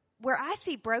 Where I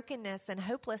see brokenness and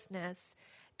hopelessness,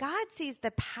 God sees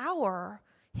the power,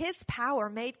 his power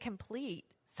made complete.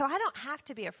 So I don't have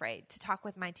to be afraid to talk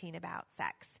with my teen about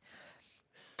sex.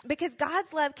 Because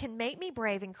God's love can make me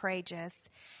brave and courageous,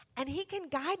 and he can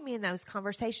guide me in those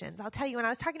conversations. I'll tell you, when I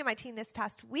was talking to my teen this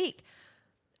past week,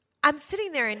 I'm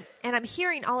sitting there and I'm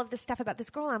hearing all of this stuff about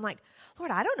this girl, and I'm like, Lord,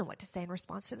 I don't know what to say in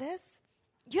response to this.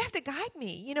 You have to guide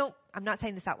me. I'm not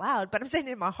saying this out loud, but I'm saying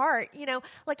it in my heart.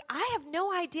 Like I have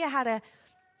no idea how to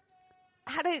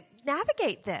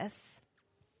navigate this.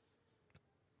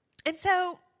 And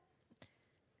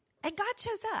God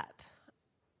shows up.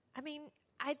 I mean,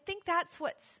 I think that's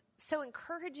what's so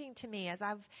encouraging to me as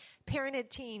I've parented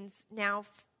teens now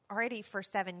already for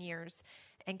 7 years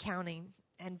and counting,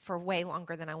 and for way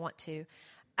longer than I want to.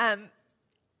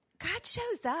 God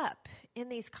shows up in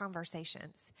these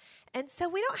conversations. And so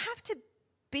we don't have to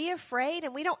be afraid,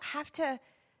 and we don't have to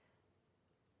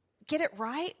get it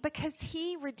right, because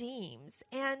he redeems.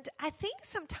 And I think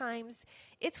sometimes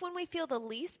it's when we feel the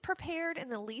least prepared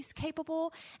and the least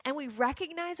capable, and we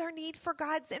recognize our need for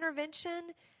God's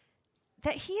intervention,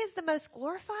 that he is the most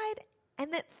glorified,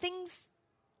 and that things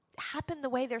happen the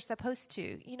way they're supposed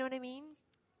to. You know what I mean?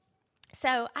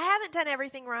 So I haven't done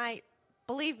everything right.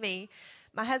 Believe me,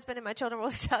 my husband and my children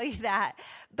will tell you that.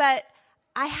 But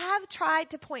I have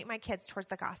tried to point my kids towards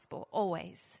the gospel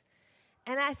always.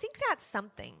 And I think that's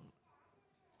something.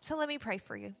 So let me pray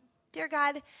for you. Dear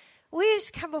God, we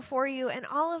just come before you, and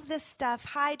all of this stuff,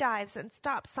 high dives and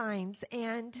stop signs,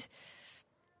 and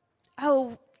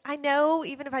I know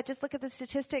even if I just look at the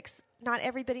statistics, not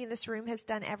everybody in this room has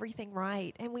done everything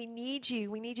right. And we need you.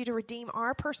 We need you to redeem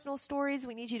our personal stories.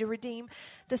 We need you to redeem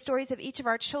the stories of each of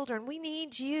our children. We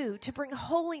need you to bring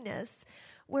holiness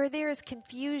where there is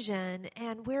confusion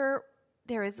and where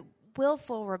there is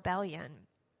willful rebellion.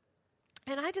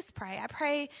 And I just pray. I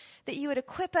pray that you would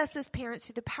equip us as parents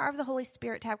through the power of the Holy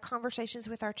Spirit to have conversations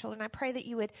with our children. I pray that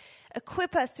you would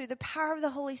equip us through the power of the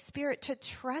Holy Spirit to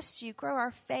trust you, grow our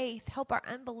faith, help our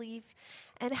unbelief,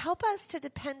 and help us to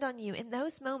depend on you in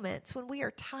those moments when we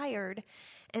are tired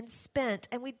and spent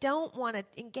and we don't want to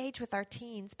engage with our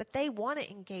teens, but they want to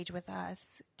engage with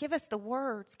us. Give us the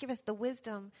words, give us the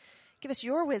wisdom, give us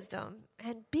your wisdom,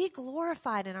 and be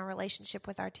glorified in our relationship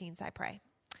with our teens, I pray.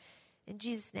 In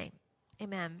Jesus' name.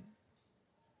 Amen.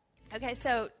 Okay,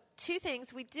 so two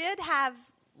things. We did have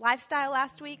lifestyle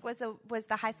last week was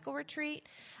the high school retreat.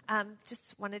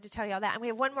 Just wanted to tell you all that. And we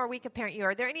have one more week of Parent U.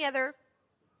 Are there any other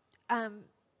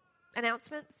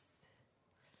announcements?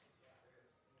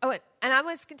 Oh, and I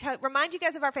was going to remind you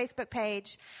guys of our Facebook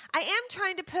page. I am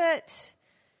trying to put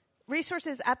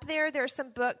resources up there. There are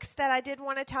some books that I did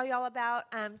want to tell you all about.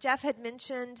 Jeff had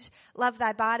mentioned Love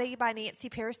Thy Body by Nancy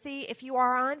Pearcey. If you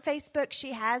are on Facebook,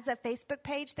 she has a Facebook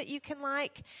page that you can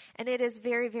like, and it is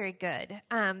very, very good.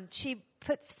 She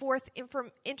puts forth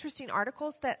interesting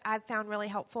articles that I've found really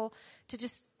helpful to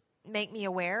just make me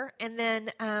aware. And then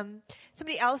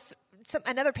somebody else,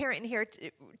 another parent in here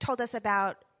told us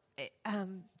about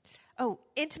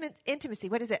intimacy.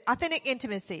 What is it? Authentic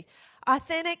Intimacy.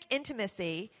 Authentic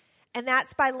Intimacy. And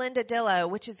that's by Linda Dillow,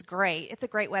 which is great. It's a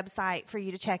great website for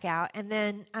you to check out. And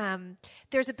then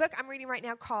there's a book I'm reading right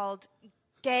now called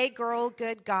Gay Girl,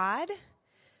 Good God,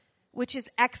 which is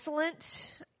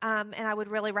excellent, and I would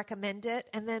really recommend it.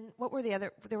 And then what were the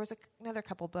other? There was another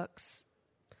couple books.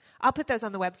 I'll put those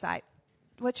on the website.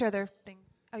 What's your other thing?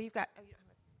 Oh, you've got...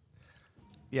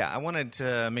 Yeah, I wanted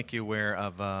to make you aware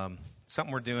of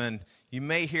something we're doing. You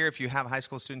may hear, if you have high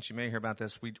school students, you may hear about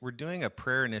this. We're doing a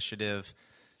prayer initiative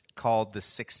called the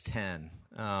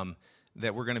 610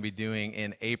 that we're going to be doing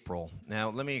in April. Now,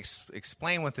 let me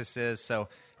explain what this is. So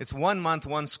it's 1 month,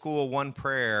 one school, one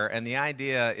prayer, and the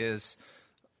idea is,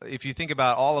 if you think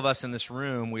about all of us in this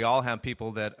room, we all have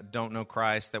people that don't know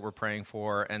Christ that we're praying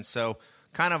for, and so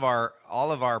kind of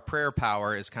all of our prayer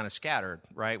power is kind of scattered,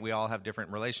 right? We all have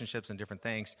different relationships and different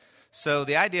things. So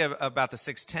the idea about the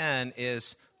 610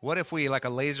 is, what if we, like a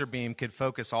laser beam, could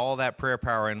focus all that prayer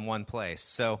power in one place?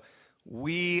 So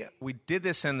we did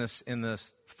this in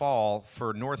this fall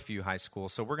for Northview High School.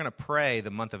 So we're going to pray the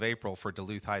month of April for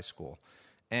Duluth High School.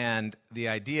 And the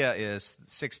idea is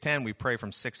 6:10, we pray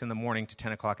from 6 in the morning to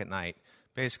 10 o'clock at night.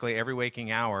 Basically, every waking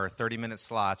hour, 30-minute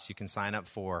slots you can sign up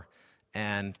for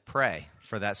and pray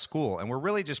for that school. And we're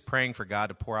really just praying for God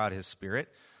to pour out His Spirit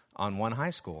on one high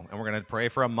school. And we're going to pray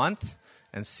for a month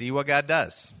and see what God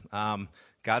does.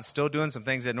 God's still doing some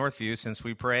things at Northview since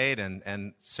we prayed,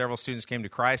 and several students came to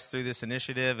Christ through this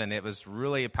initiative, and it was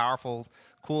really a powerful,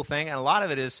 cool thing. And a lot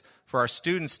of it is for our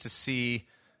students to see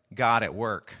God at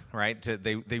work, right?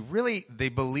 They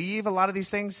believe a lot of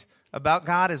these things about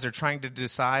God as they're trying to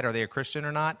decide, are they a Christian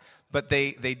or not? But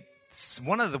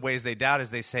one of the ways they doubt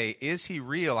is they say, is He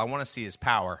real? I want to see His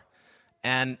power.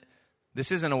 And this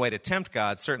isn't a way to tempt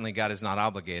God. Certainly, God is not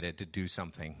obligated to do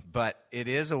something. But it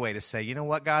is a way to say, you know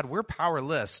what, God, we're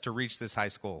powerless to reach this high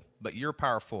school, but You're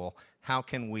powerful. How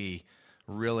can we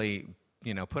really,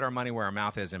 put our money where our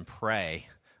mouth is and pray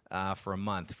for a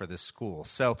month for this school?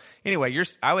 So anyway,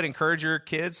 I would encourage your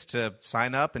kids to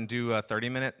sign up and do a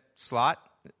 30-minute slot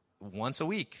once a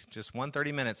week, just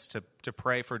 30 minutes to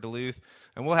pray for Duluth.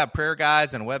 And we'll have prayer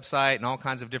guides and a website and all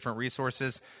kinds of different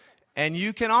resources. And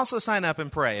you can also sign up and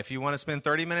pray. If you want to spend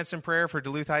 30 minutes in prayer for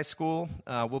Duluth High School,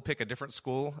 we'll pick a different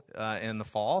school in the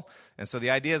fall. And so the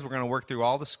idea is we're going to work through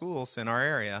all the schools in our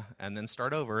area and then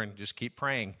start over and just keep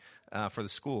praying for the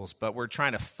schools. But we're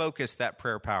trying to focus that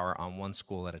prayer power on one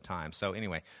school at a time. So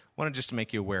anyway, wanted just to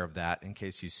make you aware of that in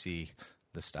case you see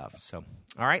the stuff. So,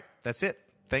 all right, that's it.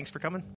 Thanks for coming.